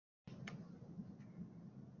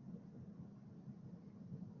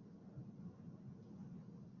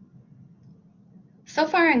So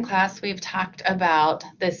far in class, we've talked about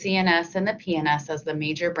the CNS and the PNS as the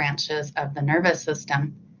major branches of the nervous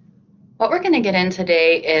system. What we're going to get in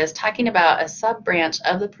today is talking about a sub-branch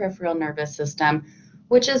of the peripheral nervous system,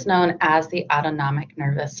 which is known as the autonomic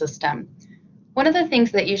nervous system. One of the things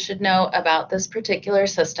that you should know about this particular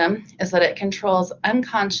system is that it controls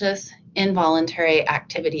unconscious, involuntary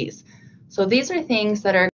activities. So these are things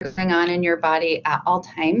that are going on in your body at all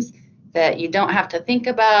times that you don't have to think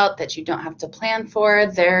about, that you don't have to plan for.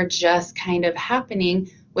 They're just kind of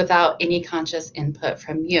happening without any conscious input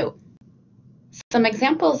from you. Some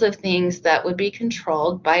examples of things that would be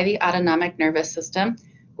controlled by the autonomic nervous system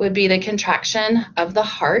would be the contraction of the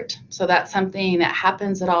heart. So that's something that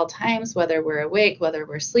happens at all times, whether we're awake, whether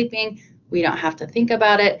we're sleeping. We don't have to think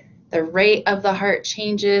about it. The rate of the heart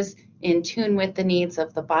changes in tune with the needs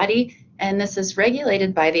of the body, and this is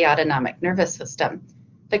regulated by the autonomic nervous system.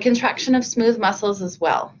 The contraction of smooth muscles as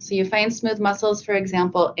well. So you find smooth muscles, for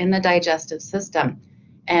example, in the digestive system.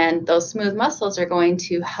 And those smooth muscles are going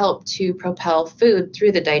to help to propel food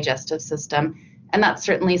through the digestive system. And that's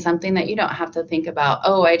certainly something that you don't have to think about,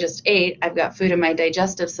 oh, I just ate, I've got food in my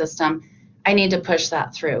digestive system, I need to push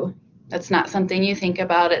that through. That's not something you think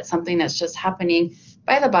about. It's something that's just happening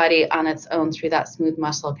by the body on its own through that smooth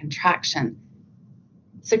muscle contraction.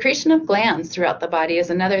 Secretion of glands throughout the body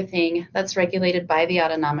is another thing that's regulated by the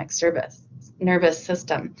autonomic nervous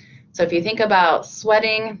system. So if you think about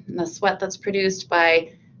sweating, and the sweat that's produced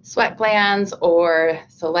by sweat glands or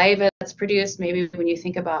saliva that's produced, maybe when you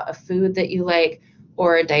think about a food that you like,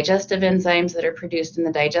 or digestive enzymes that are produced in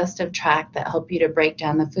the digestive tract that help you to break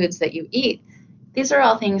down the foods that you eat. These are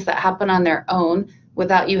all things that happen on their own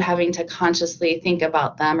without you having to consciously think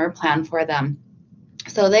about them or plan for them.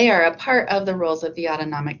 So they are a part of the roles of the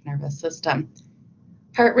autonomic nervous system.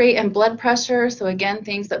 Heart rate and blood pressure, so again,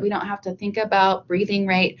 things that we don't have to think about. Breathing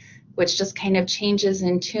rate, which just kind of changes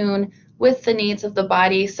in tune with the needs of the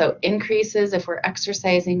body. So increases if we're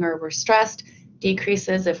exercising or we're stressed,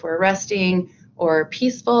 decreases if we're resting or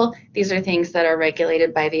peaceful. These are things that are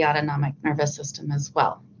regulated by the autonomic nervous system as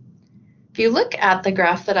well. If you look at the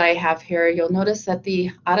graph that I have here, you'll notice that the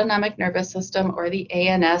autonomic nervous system, or the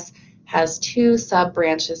ANS, has two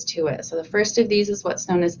sub-branches to it. So the first of these is what's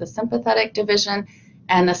known as the sympathetic division,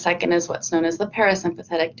 and the second is what's known as the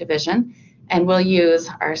parasympathetic division. And we'll use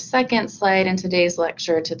our second slide in today's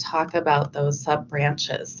lecture to talk about those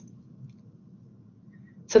sub-branches.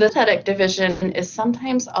 So the sympathetic division is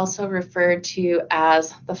sometimes also referred to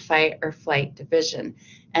as the fight or flight division.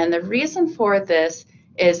 And the reason for this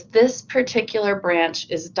is this particular branch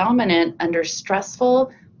is dominant under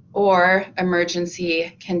stressful or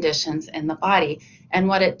emergency conditions in the body. And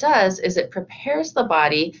what it does is it prepares the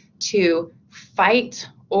body to fight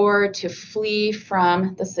or to flee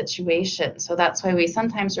from the situation. So that's why we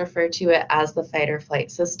sometimes refer to it as the fight or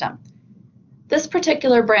flight system. This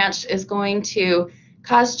particular branch is going to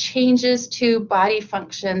cause changes to body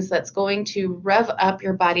functions that's going to rev up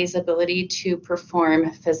your body's ability to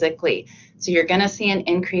perform physically. So you're going to see an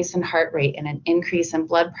increase in heart rate and an increase in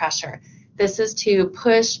blood pressure. This is to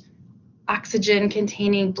push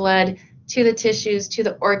oxygen-containing blood to the tissues, to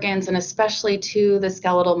the organs, and especially to the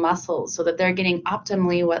skeletal muscles so that they're getting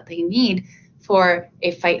optimally what they need for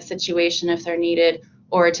a fight situation if they're needed,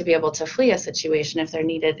 or to be able to flee a situation if they're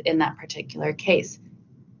needed in that particular case.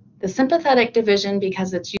 The sympathetic division,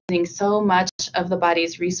 because it's using so much of the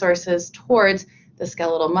body's resources towards the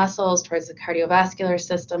skeletal muscles, towards the cardiovascular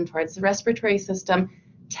system, towards the respiratory system,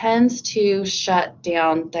 tends to shut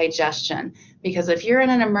down digestion. Because if you're in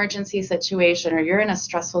an emergency situation or you're in a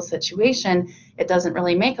stressful situation, it doesn't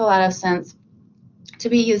really make a lot of sense to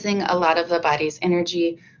be using a lot of the body's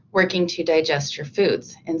energy working to digest your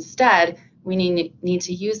foods. Instead, we need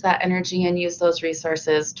to use that energy and use those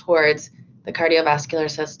resources towards the cardiovascular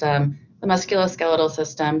system, the musculoskeletal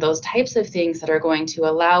system, those types of things that are going to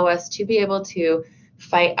allow us to be able to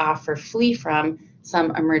fight off or flee from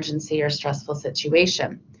some emergency or stressful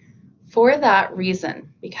situation. For that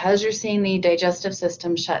reason, because you're seeing the digestive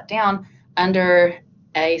system shut down under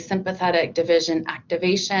a sympathetic division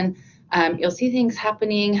activation, you'll see things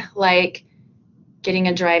happening like getting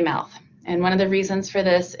a dry mouth. And one of the reasons for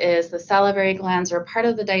this is the salivary glands are part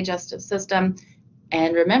of the digestive system.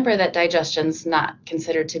 And remember that digestion's not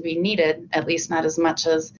considered to be needed, at least not as much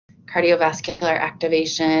as cardiovascular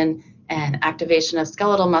activation and activation of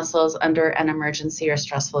skeletal muscles under an emergency or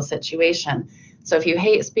stressful situation. So if you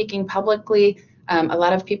hate speaking publicly, a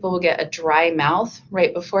lot of people will get a dry mouth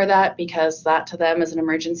right before that because that to them is an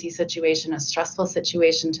emergency situation, a stressful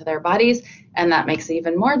situation to their bodies, and that makes it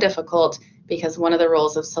even more difficult because one of the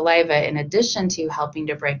roles of saliva, in addition to helping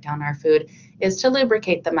to break down our food, is to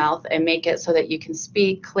lubricate the mouth and make it so that you can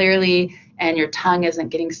speak clearly and your tongue isn't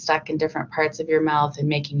getting stuck in different parts of your mouth and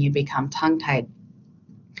making you become tongue-tied.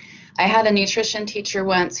 I had a nutrition teacher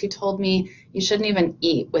once who told me you shouldn't even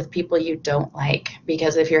eat with people you don't like,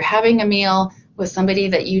 because if you're having a meal with somebody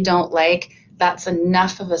that you don't like, that's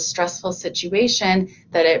enough of a stressful situation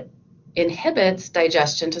that it inhibits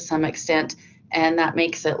digestion to some extent, and that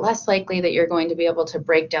makes it less likely that you're going to be able to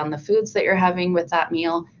break down the foods that you're having with that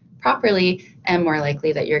meal properly, and more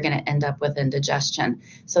likely that you're going to end up with indigestion.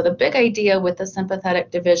 So the big idea with the sympathetic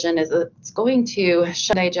division is that it's going to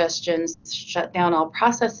shut digestion, shut down all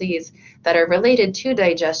processes that are related to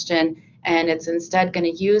digestion, and it's instead going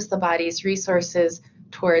to use the body's resources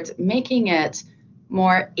towards making it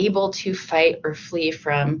more able to fight or flee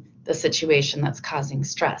from the situation that's causing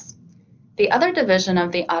stress. The other division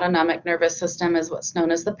of the autonomic nervous system is what's known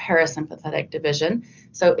as the parasympathetic division.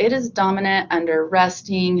 So it is dominant under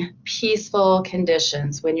resting, peaceful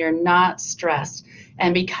conditions when you're not stressed.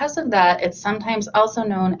 And because of that, it's sometimes also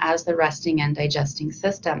known as the resting and digesting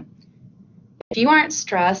system. If you aren't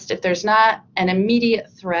stressed, if there's not an immediate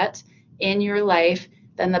threat in your life,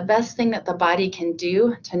 then the best thing that the body can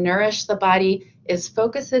do to nourish the body is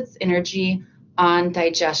focus its energy on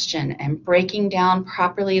digestion and breaking down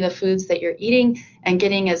properly the foods that you're eating and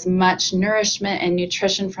getting as much nourishment and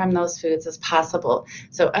nutrition from those foods as possible.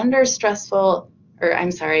 So under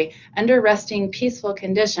resting, peaceful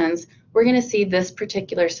conditions, we're going to see this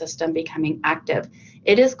particular system becoming active.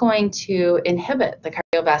 It is going to inhibit the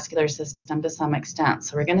cardiovascular system to some extent.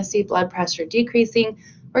 So we're going to see blood pressure decreasing.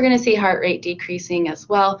 We're going to see heart rate decreasing as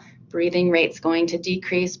well. Breathing rate's going to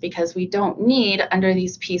decrease because we don't need, under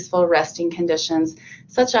these peaceful resting conditions,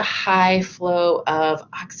 such a high flow of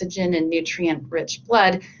oxygen and nutrient-rich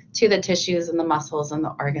blood to the tissues and the muscles and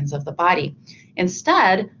the organs of the body.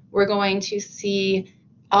 Instead, we're going to see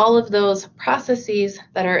all of those processes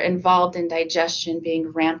that are involved in digestion being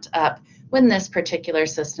ramped up when this particular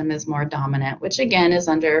system is more dominant, which again is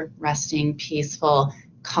under resting, peaceful,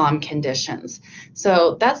 calm conditions.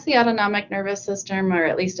 So that's the autonomic nervous system, or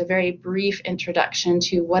at least a very brief introduction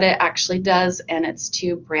to what it actually does and its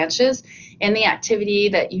two branches. In the activity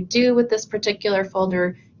that you do with this particular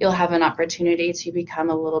folder, you'll have an opportunity to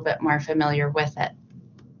become a little bit more familiar with it.